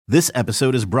This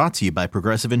episode is brought to you by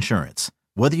Progressive Insurance.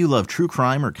 Whether you love true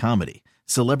crime or comedy,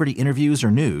 celebrity interviews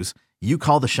or news, you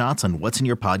call the shots on what's in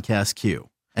your podcast queue.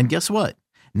 And guess what?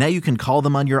 Now you can call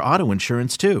them on your auto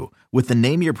insurance too with the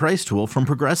Name Your Price tool from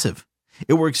Progressive.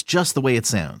 It works just the way it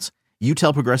sounds. You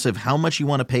tell Progressive how much you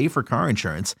want to pay for car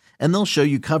insurance, and they'll show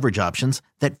you coverage options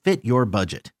that fit your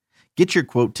budget. Get your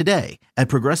quote today at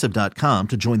Progressive.com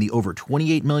to join the over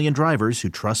 28 million drivers who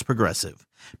trust Progressive.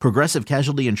 Progressive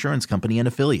Casualty Insurance Company and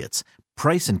Affiliates.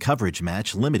 Price and coverage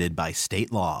match limited by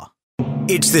state law.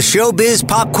 It's the Showbiz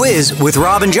Pop Quiz with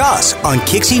Rob and Joss on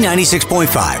Kixie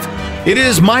 96.5. It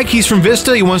is Mike. He's from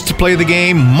Vista. He wants to play the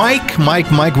game. Mike,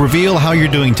 reveal how you're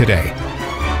doing today.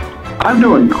 I'm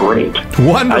doing great.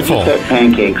 Wonderful. I just had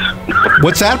pancakes.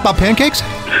 What's that about pancakes?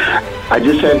 I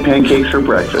just had pancakes for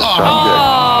breakfast. So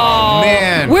I'm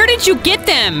Man. Where did you get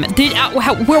them?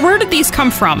 Where did these come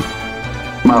from?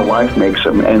 good. My wife makes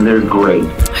them, and they're great.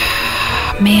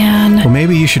 Man. Well,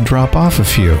 maybe you should drop off a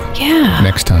few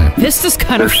next time. Vista's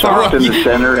kind They're of far. soft in the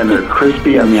center, and they're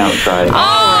crispy on the outside. All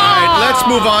right, let's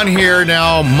move on here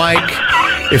now, Mike.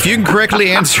 If you can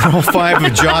correctly answer all 5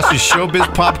 of Joss's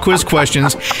Showbiz Pop Quiz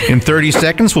questions in 30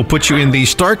 seconds, we'll put you in the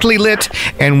starkly lit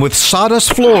and with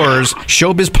sawdust floors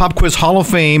Showbiz Pop Quiz Hall of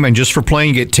Fame. And just for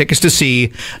playing, you get tickets to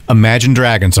see Imagine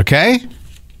Dragons, okay?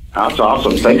 That's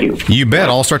awesome. Thank you. You bet.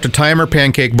 I'll start the timer,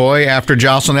 Pancake Boy, after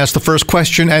Jocelyn asks the first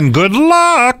question, and good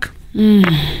luck!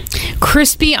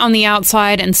 Crispy on the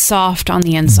outside and soft on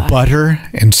the inside. Butter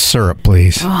and syrup,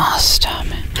 please. Oh, stop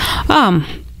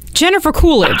it. Jennifer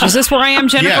Coolidge. Is this where I am,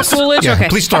 Jennifer Yes. Coolidge? Yeah, okay.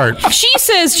 please start.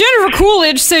 Jennifer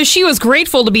Coolidge says she was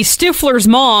grateful to be Stifler's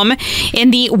mom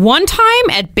in the One Time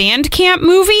at Band Camp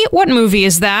movie. What movie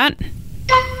is that?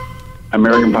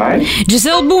 American Pie?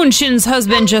 Gisele Bündchen's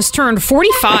husband just turned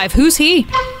 45. Who's he?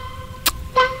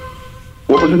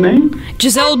 What was the name?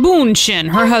 Gisele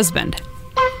Bündchen, her husband.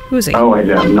 Who's he? Oh, I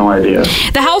have no idea.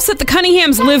 The house that the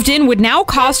Cunninghams lived in would now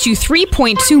cost you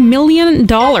 $3.2 million.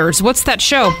 What's that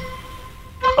show?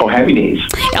 Oh, Happy Days.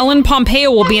 Ellen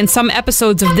Pompeo will be in some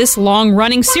episodes of this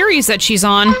long-running series that she's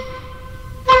on.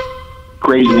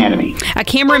 Grey's Anatomy. A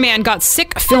cameraman got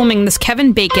sick filming this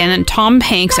Kevin Bacon and Tom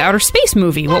Hanks outer space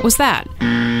movie. What was that?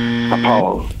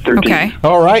 Apollo 13. Okay.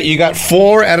 All right, you got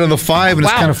 4 out of the 5, and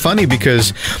it's Wow. kind of funny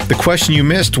because the question you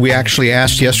missed, we actually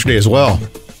asked yesterday as well.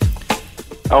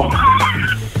 Oh,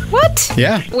 What?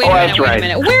 Yeah. Wait that's a right.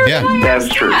 minute. Where Yeah. did I that's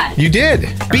ask true. that? You did.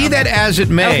 Be that as it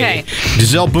may. Okay.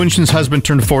 Gisele Bündchen's husband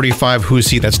turned 45. Who's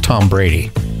he? That's Tom Brady.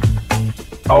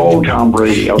 Oh, Tom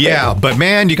Brady. Okay. Yeah, but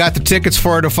man, you got the tickets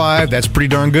 4 out of 5. That's pretty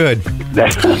darn good.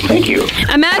 Thank you.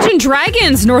 Imagine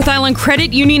Dragons, North Island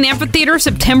Credit Union Amphitheater,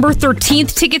 September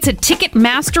 13th. Tickets at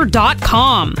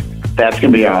Ticketmaster.com. That's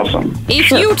going to be awesome.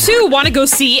 If you, too, want to go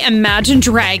see Imagine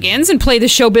Dragons and play the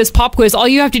Showbiz Pop Quiz, all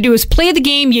you have to do is play the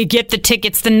game. You get the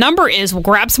tickets. The number is, we'll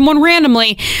grab someone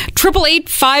randomly,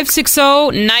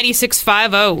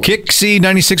 888-560-9650. Kixie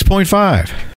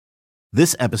 96.5.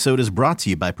 This episode is brought to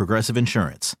you by Progressive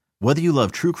Insurance. Whether you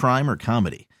love true crime or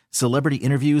comedy, celebrity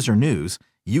interviews or news,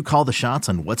 you call the shots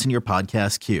on what's in your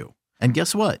podcast queue. And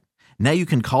guess what? Now you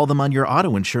can call them on your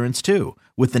auto insurance too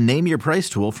with the Name Your Price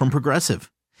tool from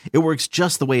Progressive. It works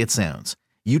just the way it sounds.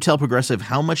 You tell Progressive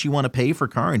how much you want to pay for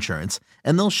car insurance,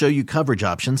 and they'll show you coverage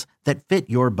options that fit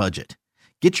your budget.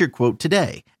 Get your quote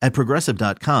today at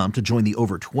Progressive.com to join the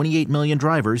over 28 million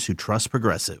drivers who trust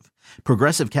Progressive.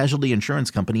 Progressive Casualty Insurance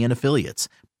Company and Affiliates.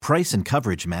 Price and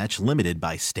coverage match limited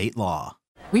by state law.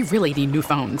 We really need new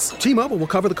phones. T-Mobile will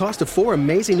cover the cost of 4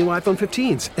 amazing new iPhone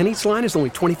 15s, and each line is only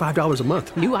 $25 a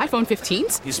month. New iPhone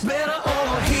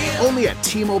 15s? Only at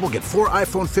T-Mobile, get 4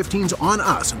 iPhone 15s on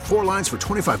us and 4 lines for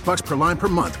 $25 per line per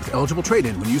month with eligible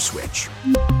trade-in when you switch.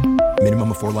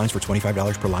 Minimum of 4 lines for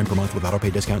 $25 per line per month with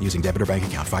autopay discount using debit or bank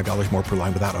account. $5 more per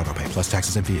line without autopay, plus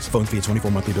taxes and fees. Phone fee at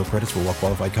 24 monthly bill credits for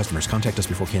well-qualified customers. Contact us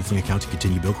before canceling account to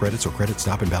continue bill credits or credit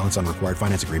stop and balance on required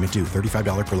finance agreement due.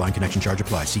 $35 per line connection charge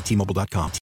applies. See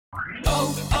T-Mobile.com.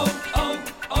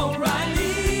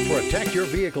 Protect your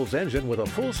vehicle's engine with a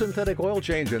full synthetic oil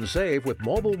change and save with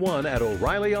Mobil 1 at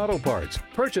O'Reilly Auto Parts.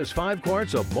 Purchase 5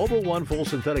 quarts of Mobil 1 full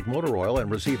synthetic motor oil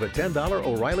and receive a $10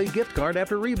 O'Reilly gift card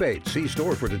after rebate. See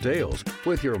store for details.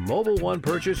 With your Mobil 1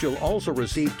 purchase, you'll also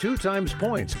receive 2 times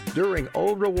points during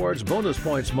O Rewards Bonus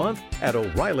Points Month at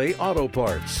O'Reilly Auto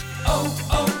Parts.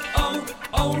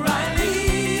 O'Reilly.